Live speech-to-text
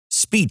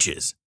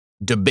speeches,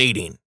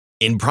 debating,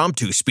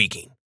 impromptu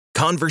speaking,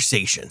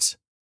 conversations,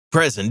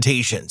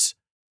 presentations,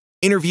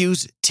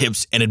 interviews,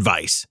 tips, and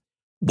advice.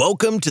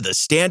 Welcome to the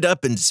Stand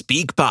Up and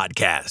Speak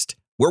podcast,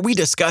 where we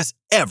discuss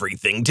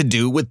everything to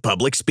do with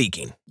public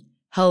speaking.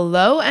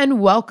 Hello and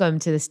welcome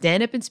to the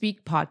Stand Up and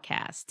Speak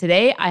podcast.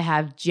 Today I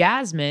have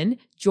Jasmine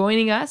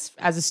joining us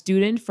as a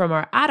student from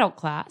our adult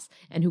class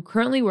and who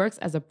currently works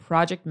as a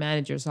project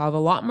manager. So I have a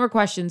lot more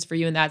questions for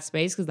you in that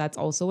space because that's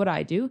also what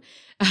I do.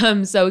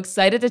 I'm so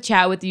excited to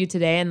chat with you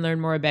today and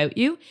learn more about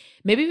you.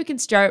 Maybe we can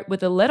start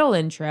with a little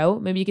intro.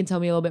 Maybe you can tell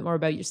me a little bit more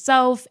about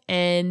yourself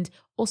and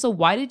also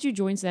why did you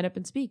join Stand Up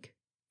and Speak?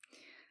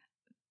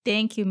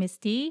 Thank you,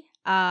 Misty.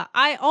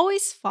 I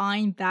always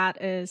find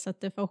that is a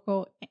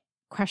difficult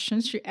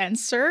questions to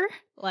answer.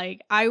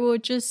 Like, I will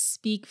just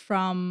speak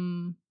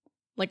from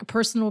like a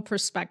personal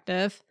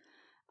perspective.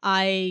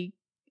 I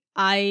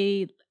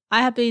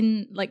have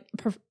been like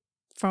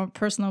from a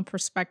personal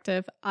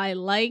perspective, I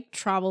like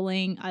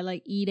traveling, I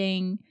like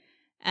eating,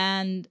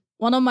 and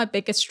one of my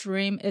biggest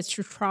dream is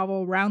to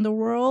travel around the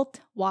world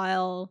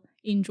while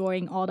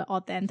enjoying all the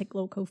authentic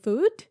local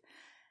food.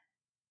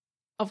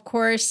 Of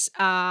course,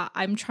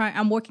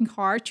 I'm working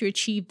hard to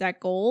achieve that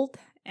goal.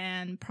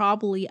 And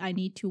probably I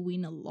need to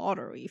win a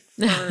lottery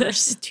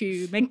first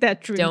to make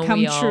that dream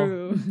come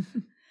true.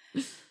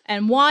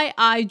 And why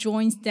I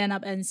joined Stand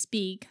Up and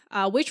Speak,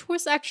 which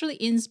was actually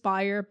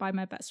inspired by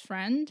my best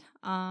friend.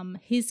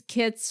 His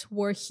kids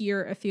were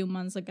here a few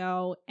months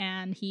ago,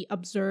 and he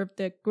observed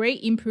the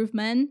great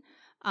improvement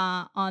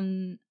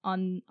on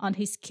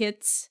his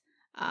kids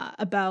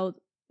about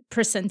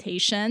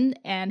presentation,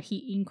 and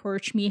he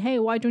encouraged me, hey,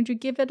 why don't you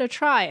give it a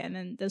try? And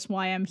then that's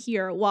why I'm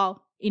here.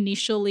 Well,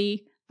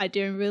 initially I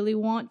didn't really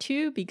want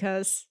to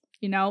because,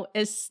 you know,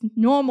 it's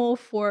normal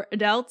for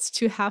adults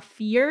to have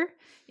fear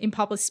in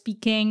public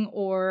speaking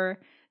or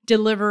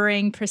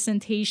delivering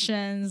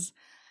presentations.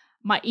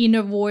 My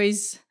inner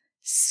voice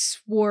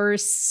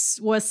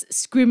was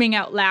screaming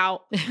out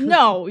loud,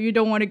 no, you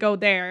don't want to go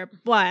there.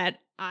 But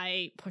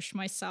I pushed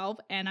myself,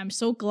 and I'm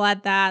so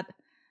glad that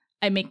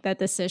I make that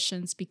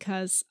decisions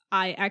because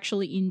I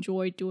actually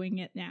enjoy doing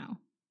it now.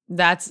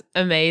 That's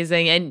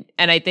amazing.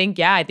 And I think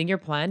your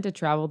plan to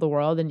travel the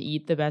world and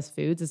eat the best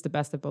foods is the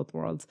best of both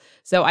worlds.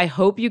 So I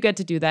hope you get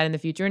to do that in the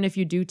future. And if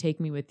you do, take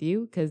me with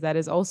you because that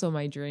is also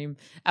my dream.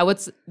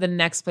 What's the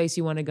next place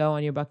you want to go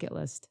on your bucket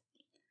list?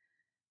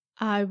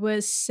 I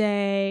would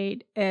say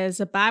is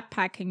a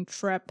backpacking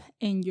trip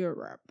in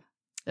Europe.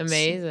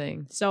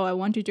 Amazing. So I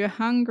want to do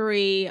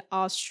Hungary,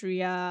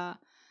 Austria,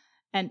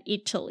 and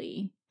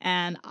Italy.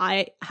 And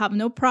I have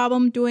no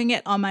problem doing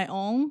it on my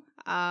own.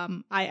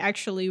 I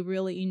actually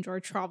really enjoy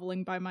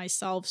traveling by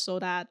myself so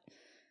that,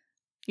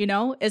 you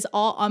know, it's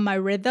all on my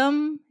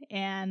rhythm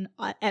and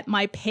at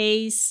my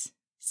pace,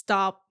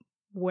 stop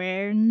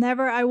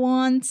whenever I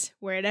want,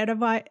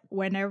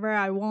 whenever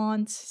I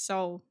want.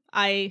 So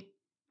I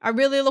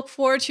really look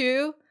forward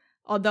to,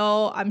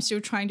 although I'm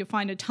still trying to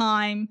find a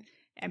time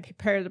and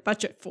prepare the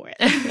budget for it.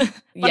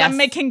 But yes. I'm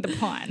making the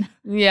plan.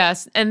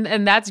 Yes.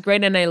 And that's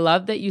great. And I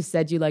love that you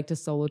said you like to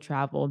solo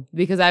travel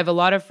because I have a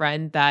lot of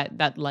friends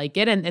that like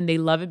it and they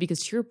love it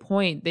because to your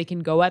point, they can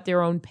go at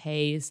their own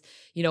pace,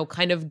 you know,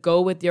 kind of go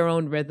with their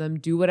own rhythm,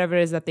 do whatever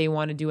it is that they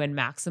want to do and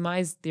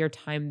maximize their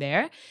time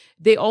there.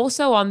 They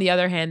also, on the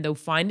other hand, though,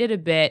 find it a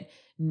bit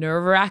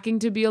nerve-wracking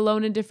to be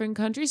alone in different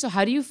countries. So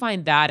how do you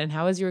find that? And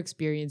how has your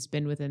experience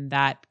been within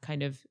that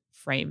kind of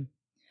frame?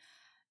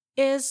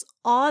 Is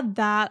odd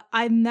that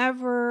I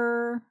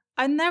never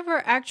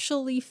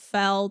actually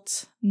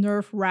felt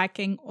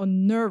nerve-wracking or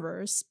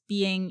nervous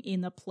being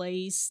in a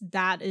place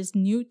that is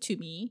new to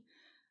me.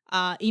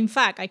 In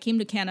fact, I came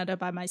to Canada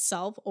by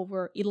myself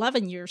over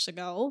 11 years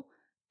ago.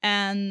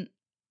 And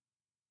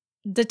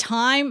the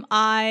time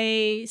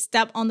I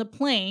stepped on the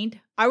plane,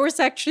 I was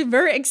actually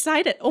very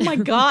excited. Oh my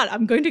God,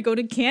 I'm going to go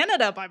to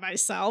Canada by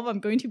myself. I'm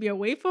going to be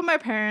away from my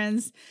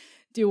parents,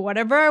 do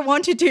whatever I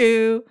want to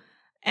do.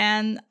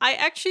 And I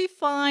actually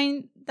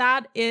find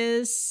that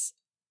is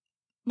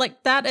like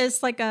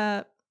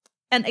an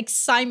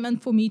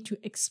excitement for me to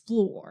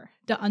explore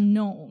the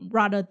unknown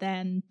rather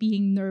than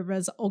being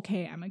nervous.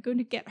 Okay, am I going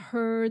to get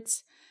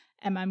hurt?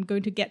 Am I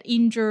going to get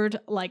injured?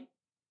 Like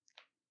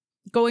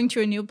going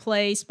to a new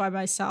place by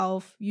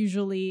myself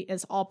usually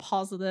is all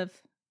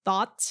positive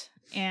thoughts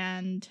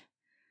and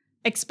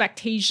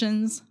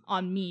expectations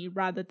on me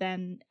rather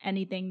than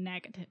anything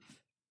negative.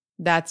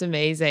 That's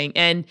amazing.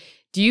 And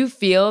do you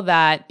feel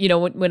that, you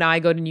know, when I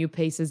go to new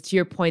places, to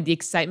your point, the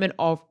excitement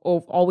of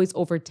always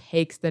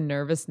overtakes the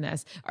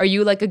nervousness? Are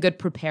you like a good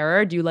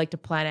preparer? Do you like to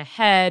plan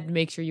ahead,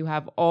 make sure you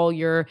have all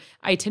your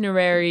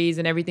itineraries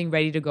and everything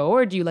ready to go?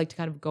 Or do you like to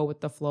kind of go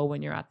with the flow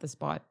when you're at the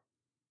spot?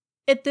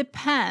 It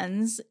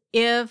depends.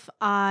 If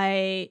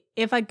I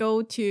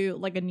go to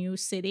like a new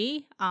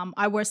city,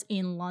 I was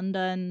in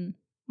London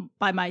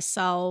by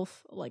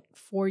myself like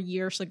 4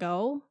 years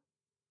ago.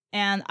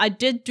 And I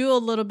did do a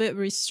little bit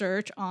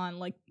research on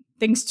like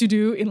things to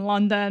do in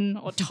London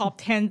or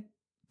top 10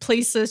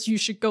 places you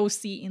should go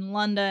see in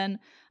London.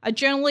 I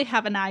generally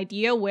have an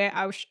idea where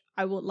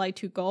I would like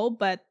to go,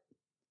 but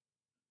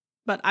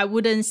I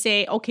wouldn't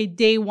say, okay,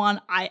 day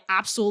one, I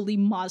absolutely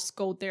must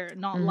go there.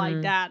 Not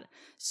like that.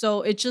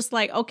 So it's just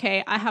like,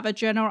 okay, I have a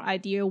general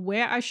idea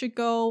where I should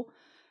go,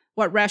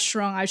 what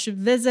restaurant I should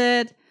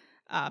visit,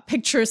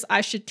 pictures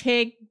I should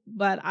take,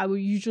 but I will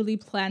usually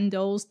plan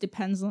those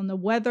depends on the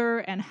weather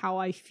and how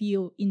I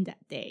feel in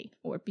that day,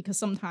 or because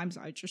sometimes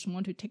I just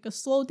want to take a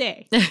slow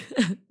day.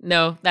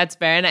 No, that's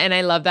fair. And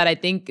I love that. I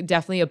think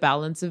definitely a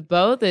balance of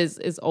both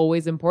is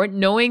always important.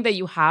 Knowing that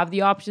you have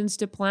the options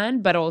to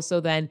plan, but also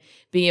then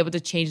being able to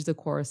change the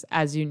course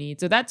as you need.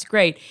 So that's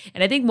great.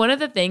 And I think one of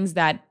the things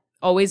that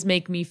always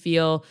make me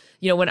feel,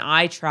 when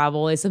I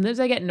travel is sometimes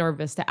I get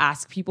nervous to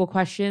ask people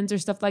questions or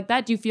stuff like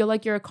that. Do you feel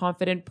like you're a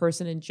confident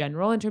person in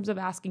general in terms of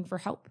asking for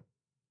help?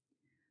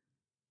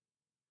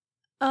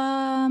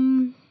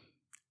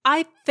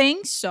 I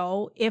think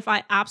so. If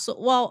I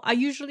I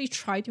usually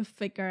try to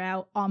figure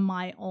out on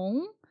my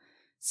own,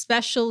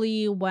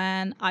 especially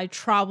when I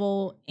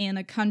travel in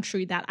a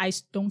country that I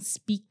don't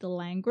speak the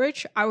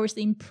language. I was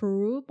in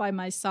Peru by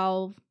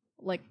myself,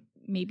 like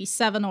maybe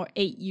 7 or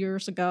 8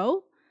 years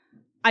ago.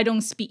 I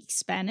don't speak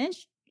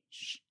Spanish,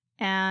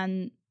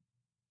 and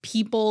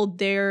people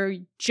there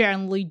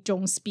generally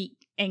don't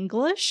speak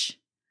English.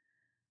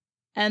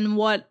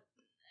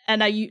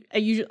 And I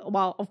usually,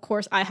 well, of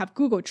course, I have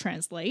Google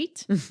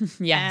Translate.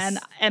 Yes.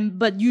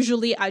 But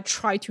usually I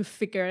try to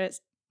figure it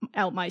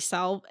out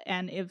myself.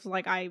 And if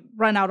like I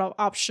run out of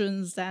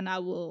options, then I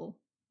will,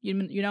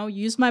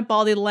 use my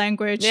body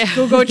language,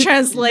 Google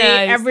Translate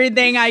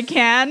everything I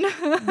can.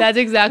 That's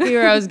exactly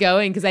where I was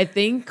going, because I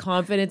think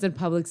confidence and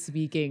public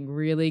speaking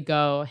really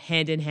go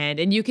hand in hand.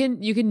 And you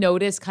can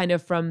notice kind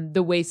of from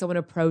the way someone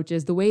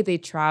approaches, the way they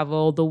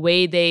travel, the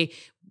way they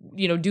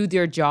do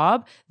their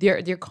job,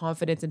 their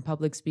confidence in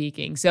public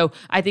speaking. So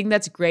I think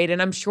that's great.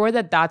 And I'm sure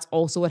that that's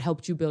also what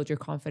helped you build your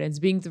confidence.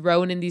 Being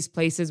thrown in these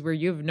places where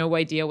you have no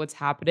idea what's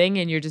happening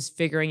and you're just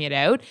figuring it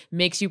out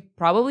makes you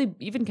probably,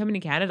 even coming to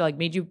Canada, like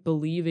made you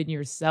believe in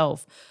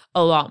yourself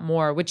a lot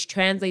more, which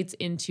translates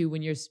into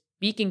when you're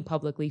speaking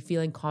publicly,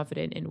 feeling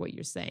confident in what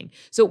you're saying.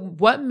 So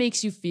what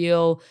makes you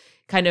feel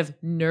kind of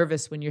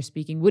nervous when you're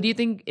speaking? What do you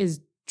think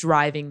is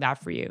driving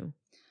that for you?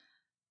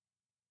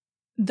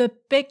 The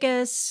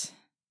biggest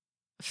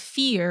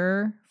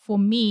fear for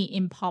me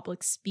in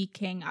public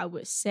speaking, I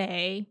would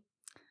say,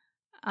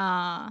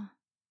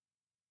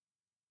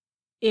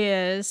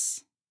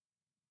 is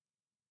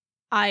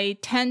I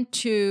tend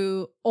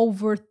to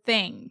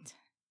overthink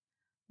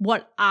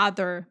what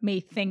other may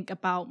think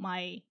about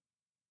my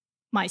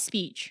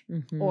speech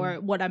or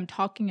what I'm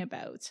talking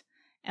about.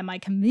 Am I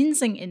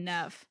convincing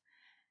enough?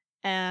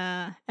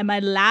 Am I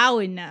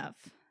loud enough?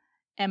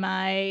 Am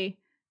I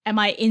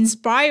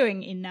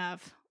inspiring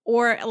enough?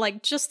 Or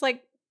like just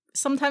like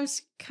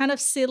sometimes kind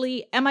of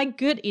silly, am I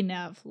good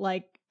enough?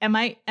 Like am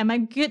I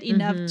good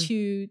enough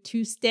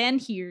to stand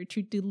here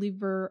to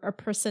deliver a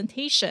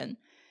presentation?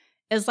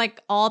 It's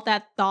like all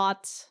that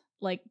thought,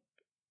 like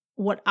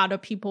what other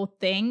people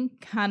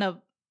think kind of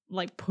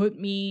like put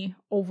me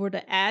over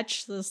the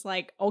edge. So it's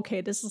like,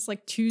 okay, this is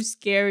like too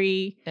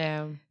scary,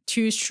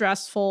 too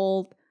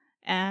stressful,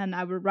 and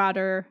I would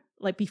rather,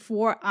 like,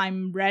 before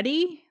I'm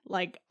ready,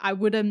 like I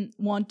wouldn't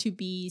want to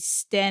be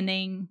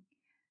standing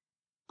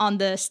on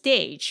the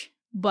stage,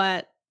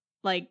 but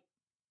like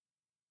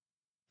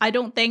I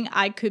don't think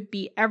I could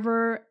be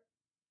ever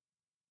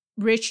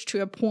reach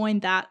to a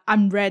point that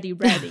I'm ready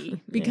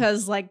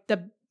because like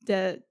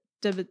the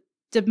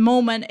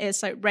moment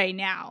is like right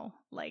now.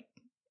 Like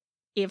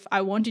if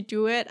I want to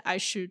do it, I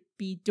should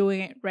be doing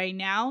it right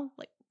now.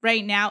 Like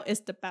right now is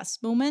the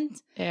best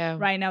moment. Yeah.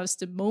 Right now is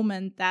the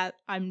moment that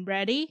I'm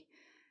ready.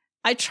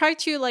 I try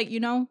to like,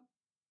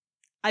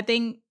 I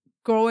think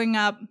growing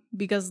up,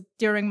 because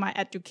during my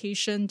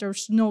education,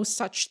 there's no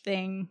such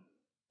thing,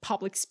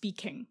 public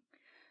speaking.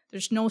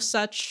 There's no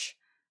such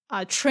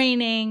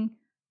training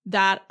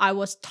that I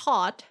was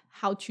taught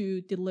how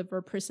to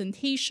deliver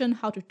presentation,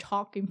 how to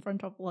talk in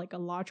front of like a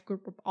large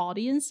group of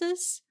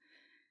audiences.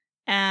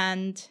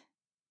 And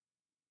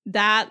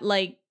that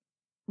like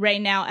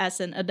right now as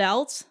an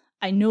adult,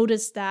 I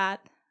noticed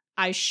that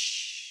I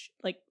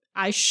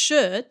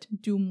should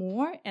do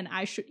more and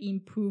I should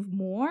improve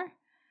more.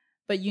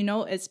 But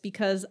it's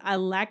because I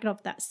lacked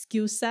of that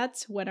skill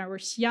set when I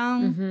was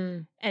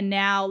young. And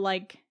now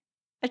like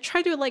I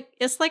try to like,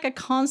 it's like a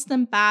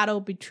constant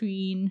battle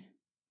between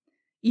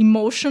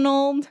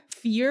emotional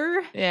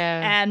fear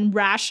and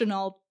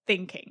rational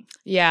thinking.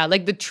 Yeah,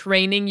 like the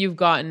training you've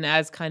gotten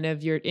as kind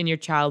of in your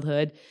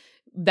childhood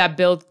that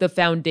built the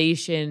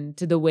foundation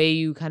to the way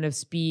you kind of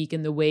speak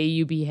and the way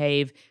you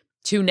behave,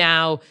 to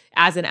now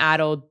as an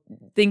adult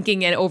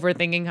thinking and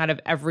overthinking kind of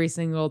every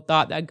single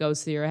thought that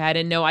goes through your head.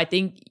 And no, I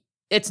think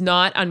it's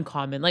not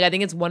uncommon. Like I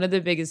think it's one of the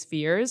biggest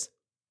fears.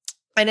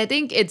 And I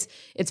think it's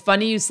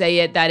funny you say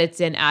it, that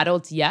it's in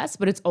adults, yes,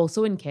 but it's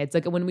also in kids.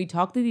 Like when we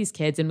talk to these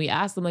kids and we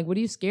ask them, like, what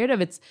are you scared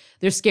of?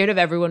 They're scared of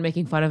everyone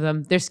making fun of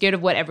them. They're scared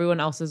of what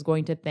everyone else is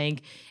going to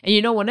think.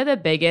 And one of the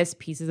biggest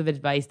pieces of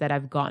advice that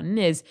I've gotten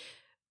is,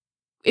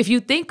 if you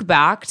think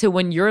back to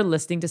when you're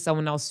listening to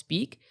someone else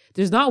speak,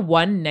 there's not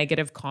one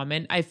negative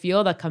comment I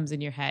feel that comes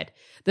in your head.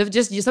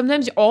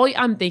 Sometimes all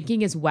I'm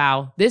thinking is,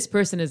 wow, this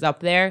person is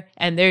up there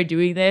and they're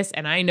doing this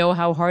and I know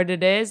how hard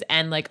it is.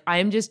 And like,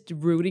 I'm just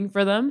rooting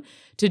for them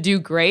to do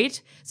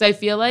great. So I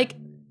feel like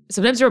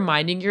sometimes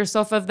reminding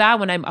yourself of that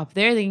when I'm up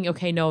there thinking,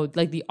 okay, no,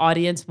 like the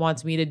audience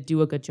wants me to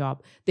do a good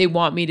job. They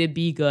want me to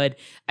be good.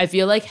 I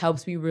feel like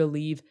helps me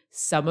relieve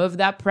some of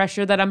that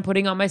pressure that I'm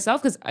putting on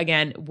myself. Because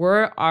again,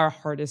 we're our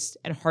hardest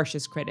and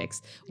harshest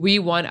critics. We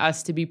want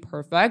us to be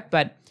perfect,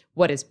 but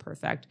what is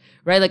perfect,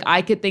 right? Like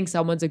I could think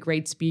someone's a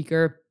great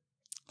speaker.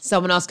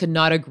 Someone else could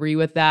not agree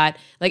with that.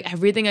 Like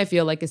everything I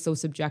feel like is so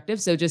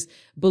subjective. So just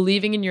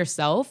believing in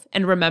yourself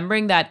and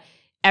remembering that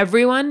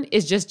everyone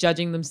is just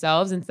judging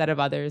themselves instead of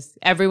others.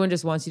 Everyone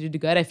just wants you to do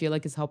good. I feel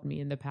like it's helped me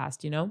in the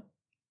past, you know?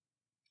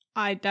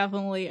 I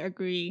definitely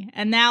agree.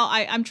 And now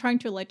I'm trying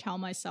to like tell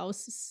myself,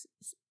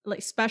 like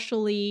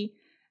especially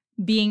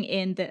being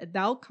in the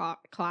adult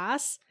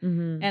class,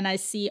 and I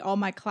see all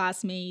my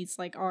classmates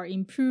like are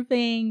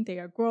improving, they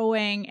are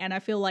growing, and I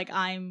feel like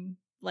I'm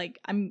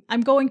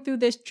going through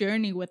this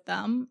journey with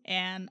them,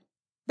 and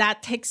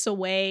that takes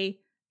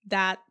away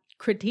that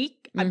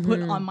critique I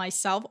put on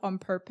myself on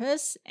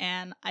purpose.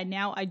 And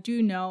I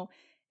do know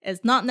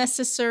it's not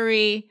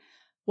necessary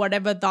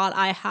whatever thought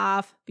I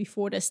have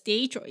before the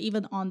stage or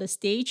even on the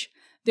stage,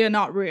 they're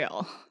not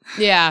real.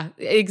 Yeah,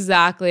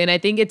 exactly. And I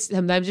think it's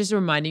sometimes just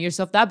reminding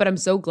yourself that, but I'm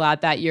so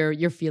glad that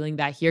you're feeling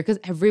that here, because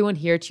everyone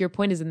here, to your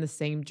point, is in the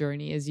same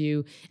journey as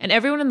you and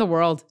everyone in the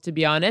world, to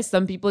be honest.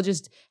 Some people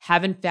just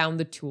haven't found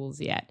the tools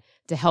yet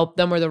to help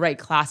them or the right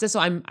classes. So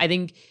I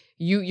think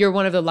you're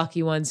one of the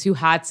lucky ones who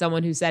had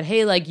someone who said,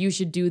 hey, like you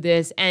should do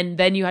this. And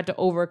then you had to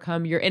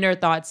overcome your inner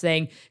thoughts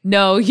saying,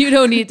 no, you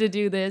don't need to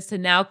do this, to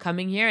now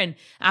coming here and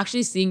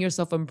actually seeing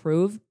yourself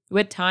improve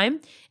with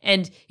time.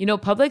 And, you know,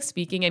 public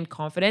speaking and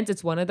confidence,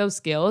 it's one of those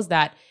skills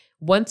that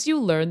once you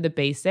learn the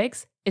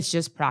basics, it's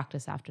just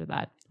practice after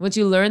that. Once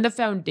you learn the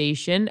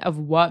foundation of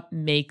what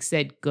makes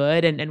it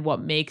good and what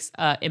makes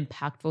an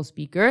impactful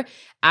speaker,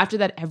 after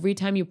that, every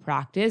time you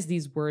practice,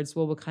 these words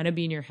will kind of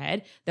be in your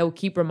head that will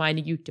keep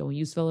reminding you, don't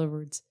use filler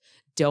words.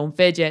 Don't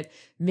fidget.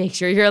 Make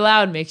sure you're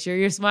loud. Make sure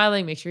you're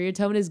smiling. Make sure your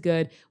tone is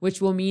good,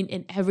 which will mean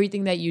in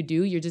everything that you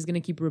do, you're just going to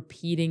keep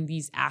repeating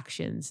these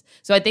actions.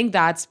 So I think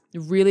that's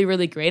really,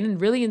 really great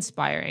and really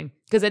inspiring,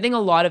 because I think a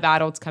lot of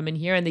adults come in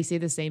here and they say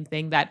the same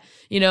thing that,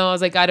 you know, I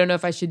was like, I don't know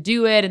if I should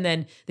do it. And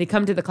then they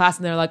come to the class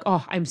and they're like,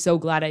 oh, I'm so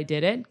glad I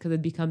did it, because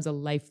it becomes a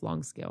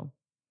lifelong skill.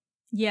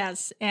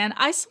 Yes. And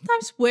I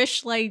sometimes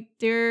wish like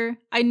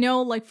I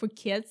know like for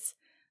kids,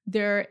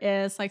 there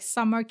is like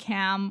summer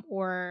camp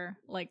or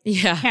like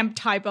camp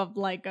type of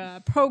like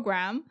a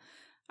program.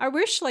 I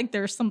wish like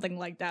there's something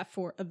like that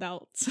for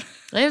adults.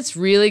 It's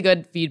really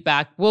good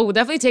feedback. We'll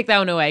definitely take that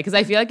one away, because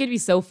I feel like it'd be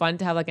so fun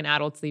to have like an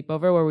adult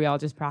sleepover where we all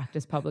just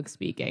practice public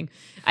speaking.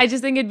 I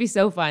just think it'd be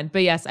so fun.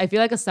 But yes, I feel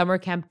like a summer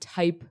camp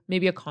type,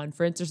 maybe a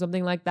conference or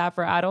something like that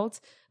for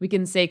adults. We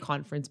can say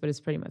conference, but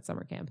it's pretty much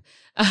summer camp.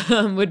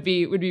 Would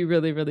be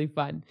really, really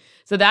fun.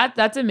 So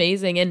that's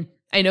amazing. And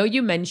I know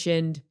you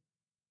mentioned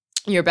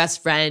your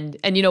best friend.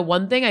 And, you know,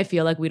 one thing I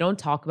feel like we don't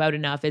talk about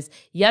enough is,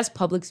 yes,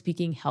 public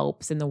speaking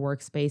helps in the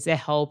workspace. It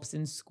helps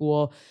in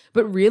school,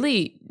 but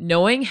really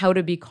knowing how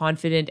to be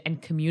confident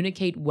and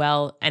communicate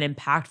well and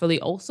impactfully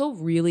also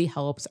really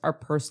helps our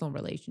personal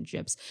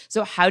relationships.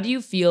 So how do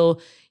you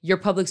feel your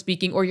public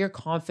speaking or your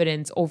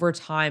confidence over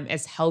time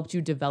has helped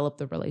you develop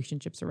the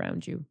relationships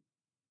around you?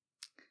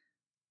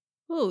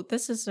 Oh,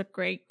 this is a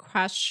great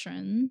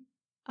question.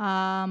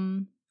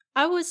 I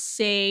would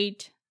say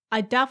I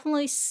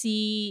definitely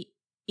see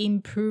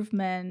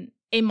improvement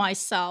in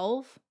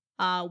myself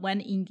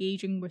when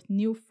engaging with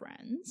new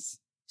friends.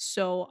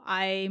 So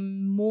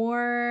I'm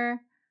more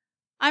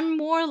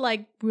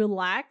like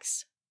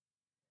relaxed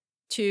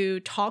to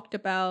talk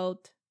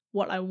about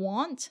what I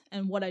want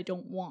and what I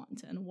don't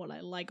want, and what I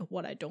like,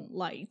 what I don't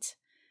like.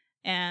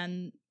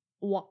 And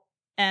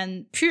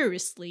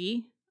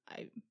previously,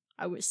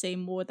 I would say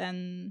more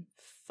than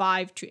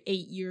 5 to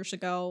 8 years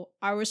ago,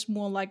 I was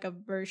more like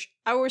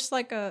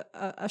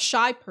a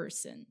shy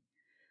person.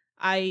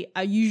 I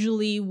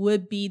usually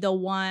would be the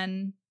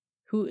one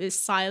who is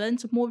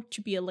silent, more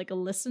to be like a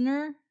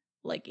listener,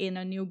 like in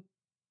a new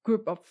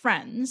group of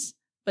friends.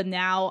 But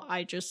now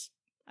I just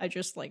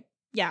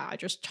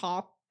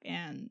talk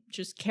and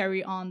just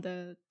carry on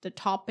the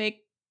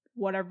topic,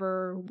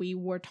 whatever we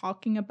were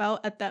talking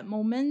about at that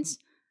moment.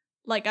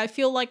 Like I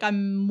feel like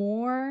I'm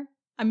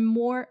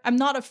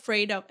not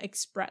afraid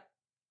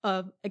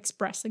of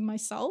expressing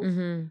myself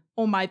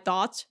or my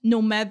thoughts,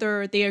 no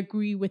matter they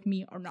agree with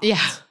me or not.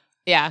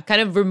 Yeah, kind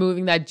of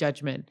removing that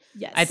judgment.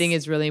 Yes. I think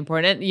is really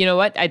important. You know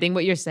what? I think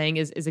what you're saying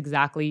is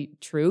exactly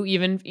true.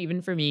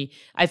 Even for me,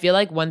 I feel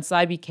like once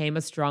I became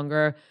a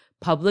stronger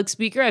public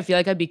speaker, I feel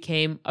like I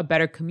became a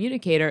better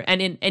communicator.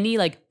 And in any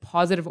like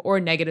positive or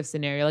negative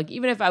scenario, like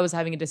even if I was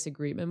having a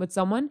disagreement with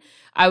someone,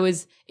 I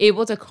was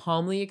able to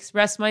calmly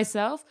express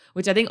myself,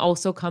 which I think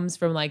also comes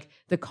from like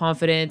the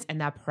confidence and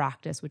that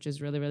practice, which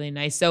is really, really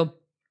nice. So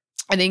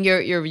I think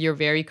you're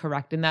very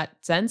correct in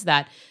that sense,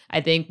 that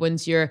I think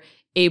once you're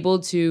able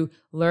to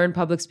learn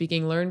public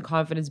speaking, learn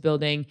confidence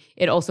building,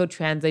 it also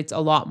translates a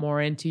lot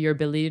more into your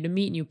ability to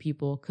meet new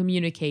people,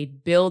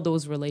 communicate, build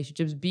those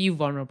relationships, be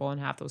vulnerable, and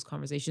have those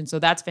conversations. So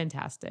that's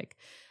fantastic.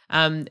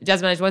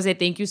 Jasmine, I just want to say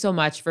thank you so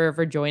much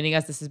for joining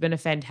us. This has been a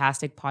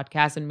fantastic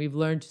podcast, and we've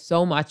learned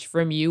so much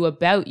from you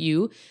about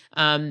you.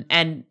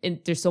 And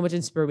there's so much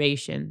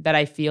inspiration that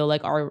I feel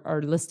like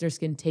our listeners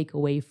can take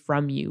away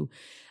from you.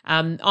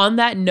 On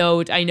that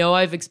note, I know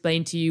I've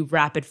explained to you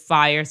rapid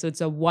fire. So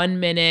it's a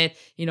 1 minute,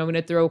 I'm going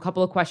to throw a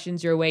couple of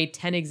questions your way,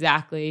 10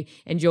 exactly,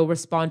 and you'll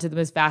respond to them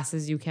as fast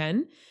as you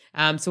can.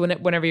 So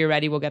whenever you're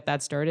ready, we'll get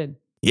that started.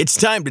 It's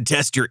time to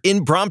test your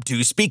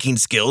impromptu speaking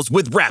skills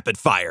with rapid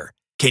fire.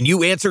 Can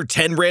you answer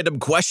 10 random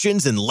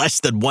questions in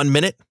less than 1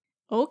 minute?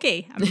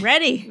 Okay, I'm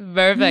ready.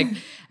 Perfect.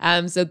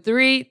 So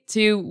 3,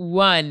 2,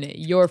 1.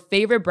 Your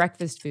favorite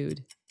breakfast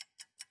food?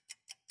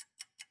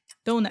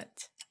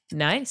 Donut.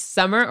 Nice.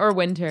 Summer or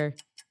winter?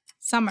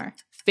 Summer.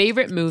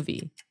 Favorite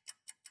movie?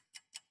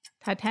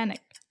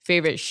 Titanic.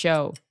 Favorite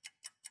show?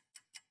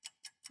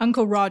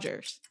 Uncle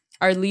Rogers.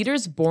 Are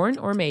leaders born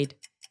or made?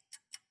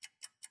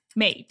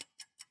 Made.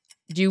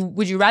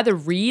 Would you rather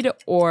read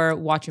or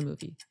watch a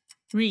movie?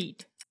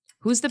 Read.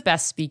 Who's the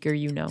best speaker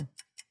you know?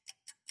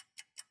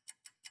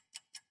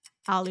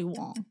 Ali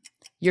Wong.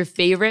 Your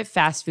favorite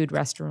fast food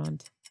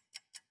restaurant?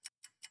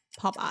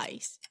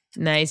 Popeyes.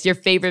 Nice. Your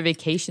favorite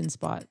vacation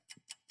spot?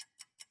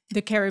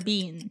 The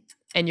Caribbean.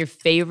 And your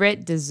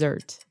favorite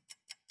dessert?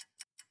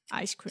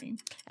 Ice cream.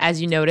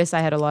 As you notice, I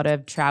had a lot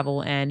of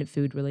travel and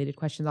food related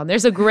questions on there.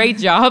 So great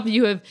job.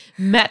 You have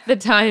met the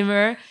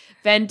timer.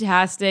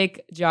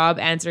 Fantastic job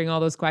answering all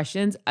those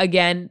questions.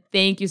 Again,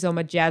 thank you so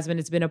much, Jasmine.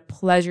 It's been a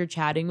pleasure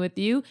chatting with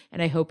you,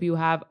 and I hope you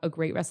have a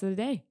great rest of the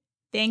day.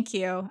 Thank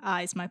you.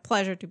 It's my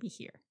pleasure to be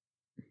here.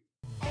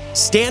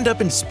 Stand Up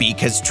and Speak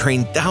has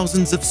trained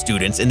thousands of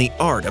students in the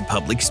art of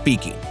public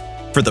speaking.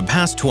 For the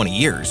past 20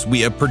 years,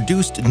 we have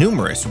produced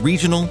numerous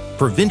regional,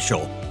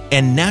 provincial,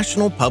 and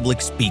national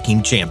public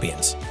speaking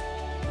champions.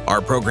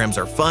 Our programs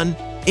are fun,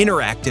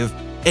 interactive,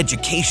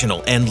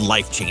 educational, and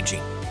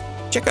life-changing.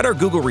 Check out our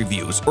Google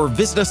reviews or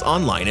visit us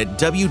online at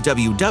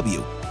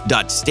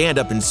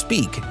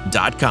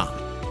www.standupandspeak.com.